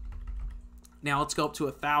 Now let's go up to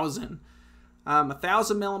 1,000.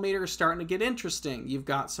 1,000 millimeters starting to get interesting. You've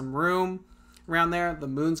got some room around there. The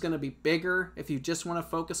moon's going to be bigger. If you just want to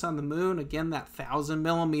focus on the moon, again, that 1,000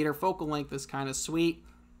 millimeter focal length is kind of sweet,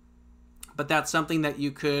 but that's something that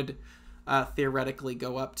you could theoretically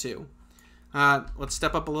go up to. Let's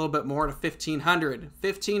step up a little bit more to 1,500.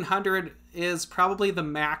 1,500 is probably the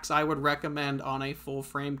max I would recommend on a full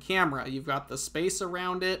frame camera. You've got the space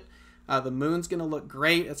around it. The moon's going to look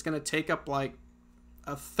great. It's going to take up like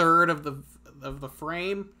a third of the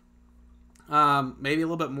frame, maybe a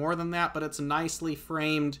little bit more than that, but it's nicely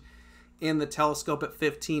framed in the telescope at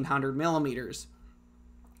 1,500 millimeters.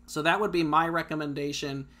 So that would be my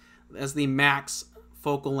recommendation as the max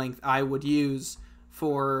focal length I would use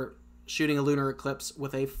for shooting a lunar eclipse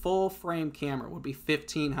with a full frame camera, would be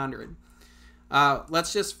 1,500.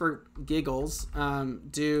 Let's just, for giggles,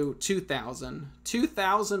 do 2,000.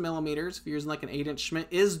 2,000 millimeters, if you're using like an 8-inch Schmidt,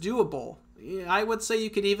 is doable. I would say you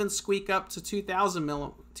could even squeak up to 2,000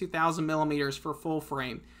 millimeters for full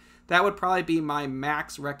frame. That would probably be my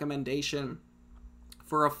max recommendation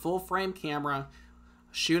for a full frame camera.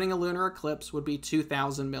 Shooting a lunar eclipse would be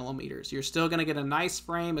 2,000 millimeters. You're still going to get a nice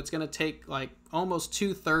frame. It's going to take like almost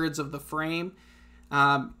 2/3 of the frame.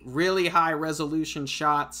 Really high resolution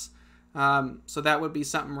shots. So that would be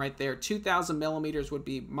something right there. 2,000 millimeters would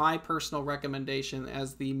be my personal recommendation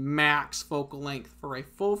as the max focal length for a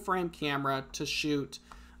full frame camera to shoot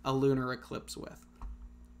a lunar eclipse with.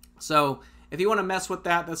 So if you want to mess with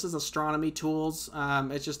that, this is Astronomy Tools.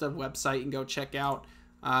 It's just a website you can go check out.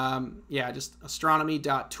 Yeah, just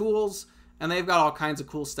astronomy.tools, and they've got all kinds of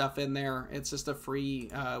cool stuff in there. It's just a free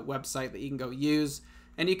website that you can go use.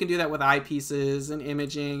 And you can do that with eyepieces and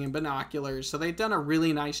imaging and binoculars. So they've done a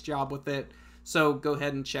really nice job with it. So go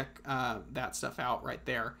ahead and check that stuff out right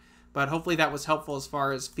there. But hopefully that was helpful as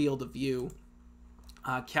far as field of view.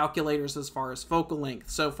 Calculators as far as focal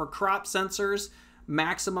length. So for crop sensors,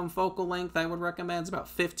 maximum focal length I would recommend is about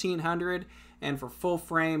 1,500. And for full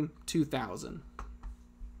frame, 2,000.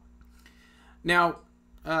 Now,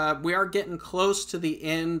 we are getting close to the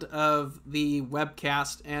end of the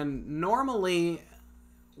webcast. And normally,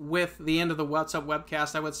 with the end of the What's Up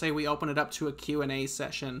webcast, I would say we open it up to a Q&A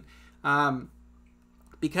session.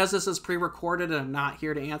 Because this is pre-recorded and I'm not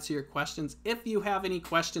here to answer your questions, if you have any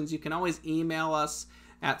questions, you can always email us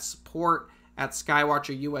at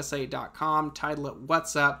support@skywatcherusa.com, title it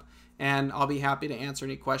What's Up, and I'll be happy to answer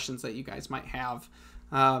any questions that you guys might have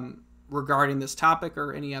regarding this topic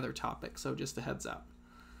or any other topic. So just a heads up.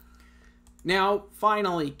 Now,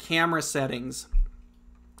 finally, camera settings.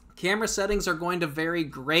 Camera settings are going to vary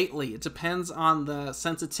greatly. It depends on the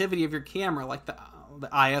sensitivity of your camera, like the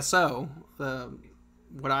ISO,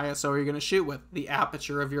 what ISO are you going to shoot with, the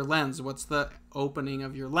aperture of your lens, what's the opening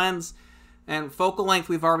of your lens, and focal length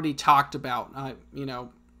we've already talked about.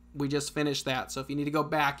 We just finished that, so if you need to go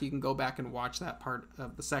back, you can go back and watch that part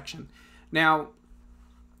of the section. Now,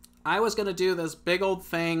 I was going to do this big old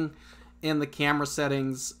thing in the camera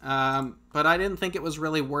settings, but I didn't think it was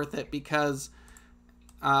really worth it because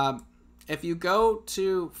if you go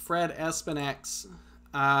to Fred Espinek's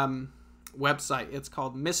website, it's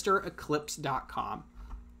called MrEclipse.com.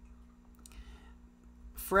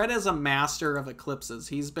 Fred is a master of eclipses.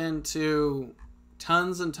 He's been to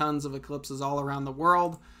tons and tons of eclipses all around the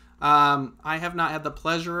world. I have not had the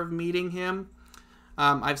pleasure of meeting him.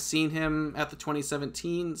 I've seen him at the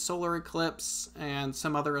 2017 solar eclipse and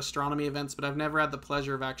some other astronomy events, but I've never had the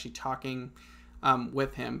pleasure of actually talking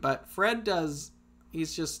with him. But Fred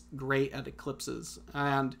he's just great at eclipses.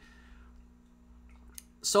 And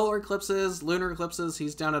solar eclipses, lunar eclipses,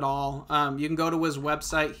 he's done it all. You can go to his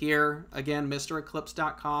website here, again,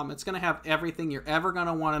 MrEclipse.com. It's going to have everything you're ever going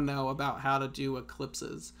to want to know about how to do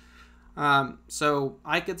eclipses. So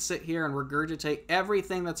I could sit here and regurgitate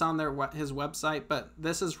everything that's on his website, but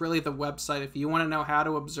this is really the website. If you want to know how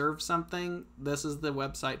to observe something, this is the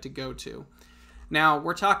website to go to. Now,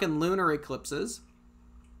 we're talking lunar eclipses.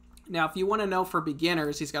 Now, if you want to know for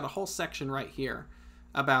beginners, he's got a whole section right here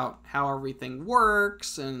about how everything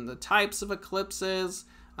works and the types of eclipses.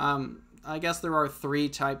 I guess there are 3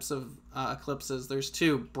 types of eclipses. There's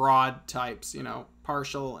 2 broad types,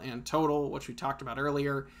 partial and total, which we talked about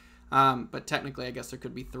earlier. But technically, I guess there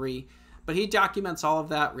could be 3. But he documents all of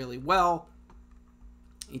that really well.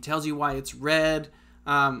 He tells you why it's red.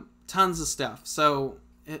 Tons of stuff. So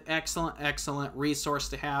excellent resource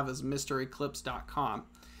to have is MrEclipse.com.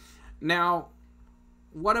 Now,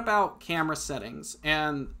 what about camera settings?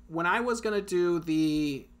 And when I was going to do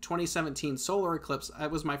the 2017 solar eclipse,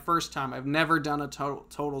 it was my first time. I've never done a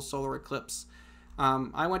total solar eclipse.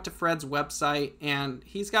 I went to Fred's website, and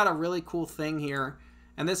he's got a really cool thing here.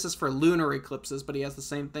 And this is for lunar eclipses, but he has the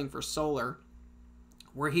same thing for solar,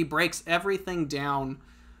 where he breaks everything down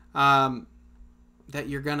that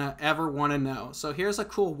you're going to ever want to know. So here's a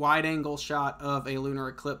cool wide-angle shot of a lunar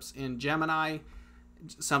eclipse in Gemini.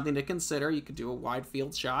 Something to consider. You could do a wide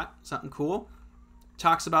field shot, something cool.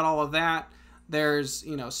 Talks about all of that. There's,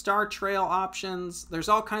 star trail options. There's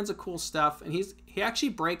all kinds of cool stuff. And he actually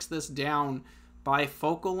breaks this down by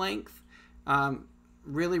focal length.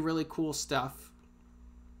 Really cool stuff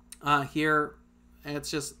here. It's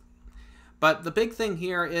just, but the big thing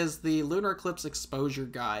here is the lunar eclipse exposure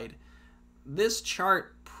guide. This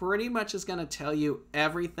chart pretty much is going to tell you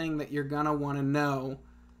everything that you're going to want to know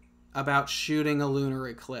about shooting a lunar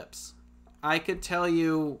eclipse. I could tell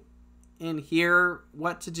you in here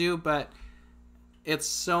what to do, but it's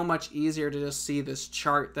so much easier to just see this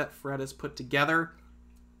chart that Fred has put together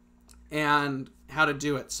and how to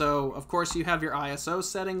do it. So, of course, you have your ISO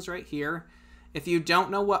settings right here. If you don't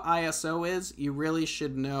know what ISO is, you really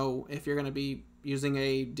should know if you're going to be using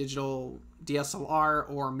a digital DSLR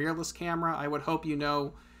or mirrorless camera. I would hope you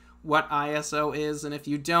know what ISO is, and if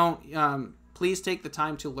you don't, please take the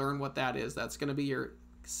time to learn what that is. That's going to be your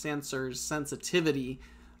sensor's sensitivity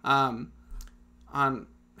on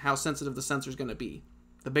how sensitive the sensor is going to be.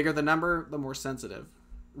 The bigger the number, the more sensitive,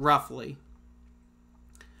 roughly.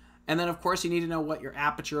 And then, of course, you need to know what your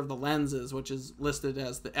aperture of the lens is, which is listed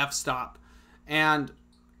as the f-stop. And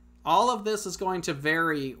all of this is going to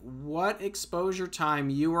vary what exposure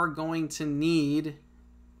time you are going to need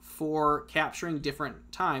for capturing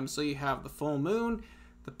different times. So you have the full moon,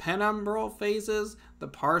 the penumbral phases, the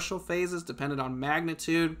partial phases dependent on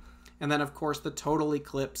magnitude, and then, of course, the total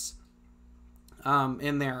eclipse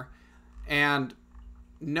in there. And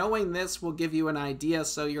knowing this will give you an idea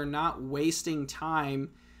so you're not wasting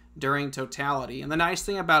time during totality. And the nice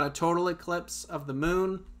thing about a total eclipse of the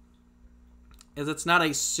moon is it's not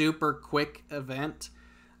a super quick event,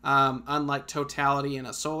 unlike totality in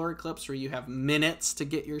a solar eclipse where you have minutes to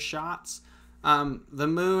get your shots. The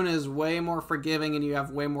moon is way more forgiving and you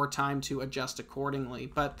have way more time to adjust accordingly.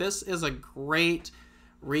 But this is a great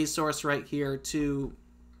resource right here to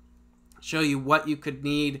show you what you could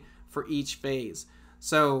need for each phase.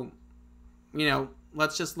 So,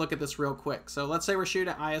 let's just look at this real quick. So let's say we're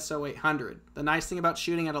shooting at ISO 800. The nice thing about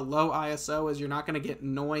shooting at a low ISO is you're not going to get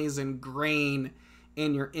noise and grain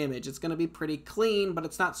in your image. It's going to be pretty clean, but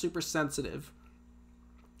it's not super sensitive.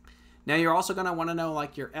 Now you're also going to want to know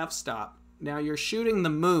like your f-stop. Now you're shooting the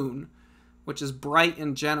moon, which is bright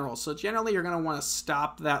in general. So generally you're going to want to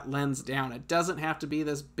stop that lens down. It doesn't have to be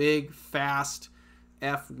this big, fast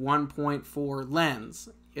f1.4 lens.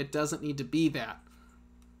 It doesn't need to be that.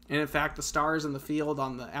 And in fact, the stars in the field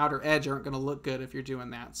on the outer edge aren't going to look good if you're doing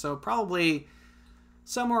that. So probably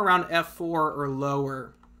somewhere around f4 or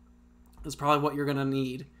lower is probably what you're going to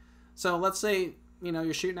need. So let's say,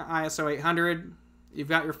 you're shooting at ISO 800. You've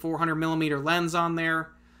got your 400 millimeter lens on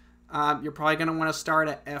there. You're probably going to want to start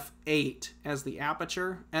at f8 as the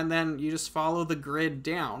aperture. And then you just follow the grid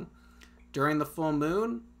down. During the full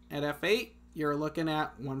moon at f8, you're looking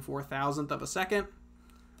at 1/4000th of a second.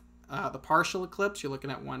 The partial eclipse, you're looking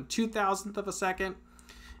at 1/2000th of a second.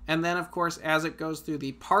 And then, of course, as it goes through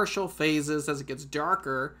the partial phases, as it gets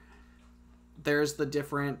darker, there's the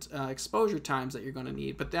different exposure times that you're going to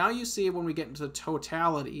need. But now you see when we get into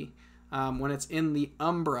totality, when it's in the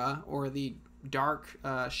umbra or the dark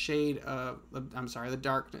the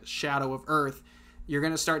dark shadow of Earth, you're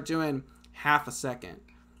going to start doing half a second,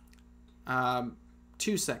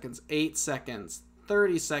 2 seconds, 8 seconds,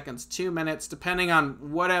 30 seconds, 2 minutes, depending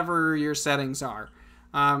on whatever your settings are.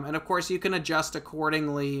 And of course, you can adjust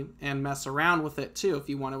accordingly and mess around with it too if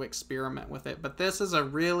you want to experiment with it. But this is a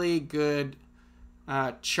really good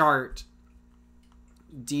chart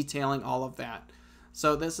detailing all of that.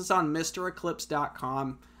 So this is on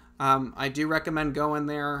MrEclipse.com. I do recommend going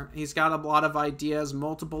there. He's got a lot of ideas,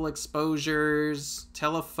 multiple exposures,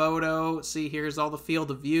 telephoto. See, here's all the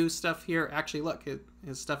field of view stuff here. Actually, look,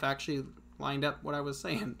 his stuff actually lined up what I was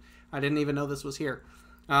saying. I didn't even know this was here.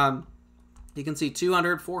 You can see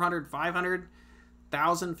 200, 400, 500,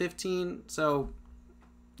 1,000, 15. So,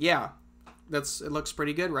 yeah, it looks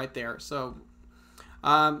pretty good right there. So,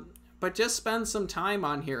 but just spend some time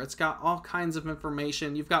on here. It's got all kinds of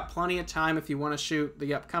information. You've got plenty of time if you want to shoot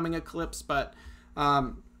the upcoming eclipse, but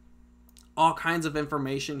all kinds of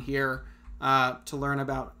information here to learn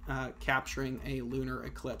about capturing a lunar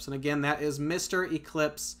eclipse. And again, that is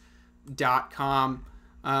mreclipse.com.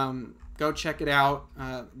 Go check it out.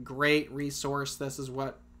 Great resource. This is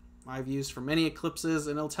what I've used for many eclipses,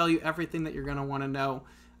 and it'll tell you everything that you're going to want to know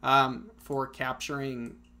for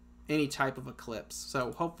capturing any type of eclipse.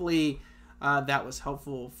 So hopefully that was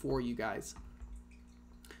helpful for you guys.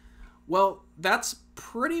 Well, that's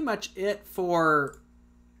pretty much it for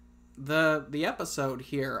the episode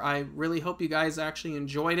here. I really hope you guys actually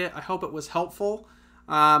enjoyed it. I hope it was helpful.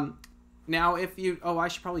 Now, if you... Oh, I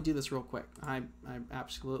should probably do this real quick. I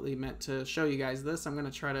absolutely meant to show you guys this. I'm going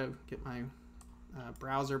to try to get my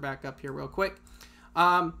browser back up here real quick.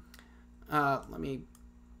 Let me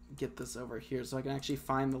get this over here so I can actually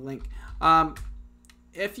find the link.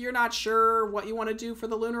 If you're not sure what you want to do for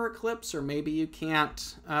the lunar eclipse, or maybe you can't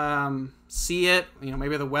see it, you know,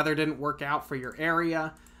 maybe the weather didn't work out for your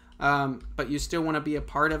area, but you still want to be a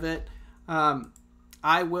part of it,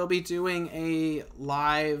 I will be doing a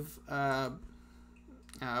live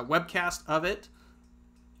webcast of it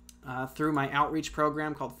through my outreach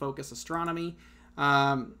program called Focus Astronomy.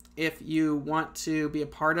 If you want to be a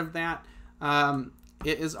part of that,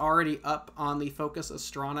 it is already up on the Focus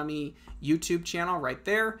Astronomy YouTube channel right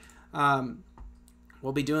there.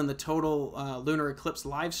 We'll be doing the total lunar eclipse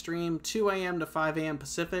live stream, 2 a.m. to 5 a.m.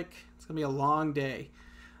 Pacific. It's going to be a long day.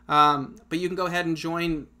 But you can go ahead and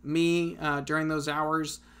join me during those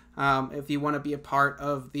hours. If you want to be a part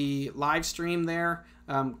of the live stream there,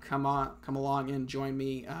 come along and join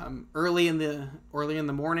me early in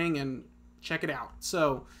the morning and check it out.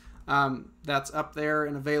 So that's up there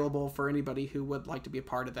and available for anybody who would like to be a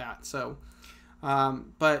part of that. So,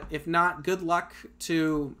 but if not, good luck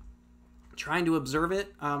to trying to observe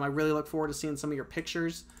it. I really look forward to seeing some of your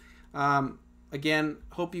pictures. Again,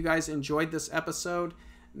 hope you guys enjoyed this episode.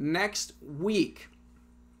 Next week,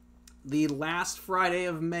 the last Friday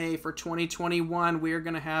of May for 2021, we are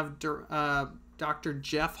going to have Dr.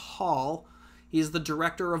 Jeff Hall. He's the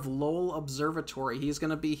director of Lowell Observatory. He's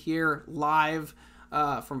going to be here live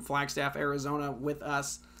from Flagstaff, Arizona with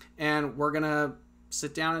us, and we're going to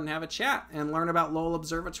sit down and have a chat and learn about Lowell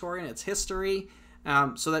Observatory and its history.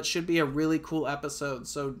 So that should be a really cool episode.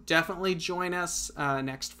 So definitely join us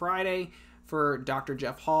next Friday for Dr.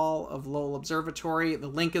 Jeff Hall of Lowell Observatory. The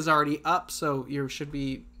link is already up, so you should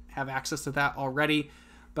have access to that already.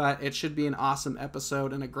 But it should be an awesome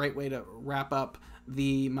episode and a great way to wrap up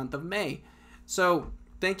the month of May. So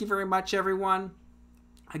thank you very much, everyone.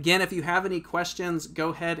 Again, if you have any questions, go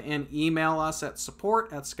ahead and email us at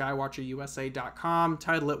support@skywatcherusa.com.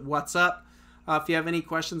 Title it What's Up. If you have any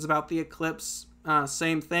questions about the eclipse,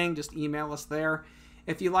 same thing, just email us there.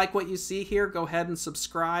 If you like what you see here, go ahead and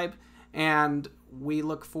subscribe. And we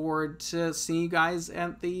look forward to seeing you guys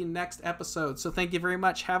at the next episode. So thank you very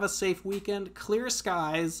much. Have a safe weekend, clear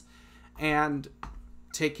skies, and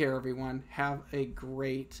take care, everyone. Have a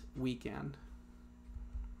great weekend.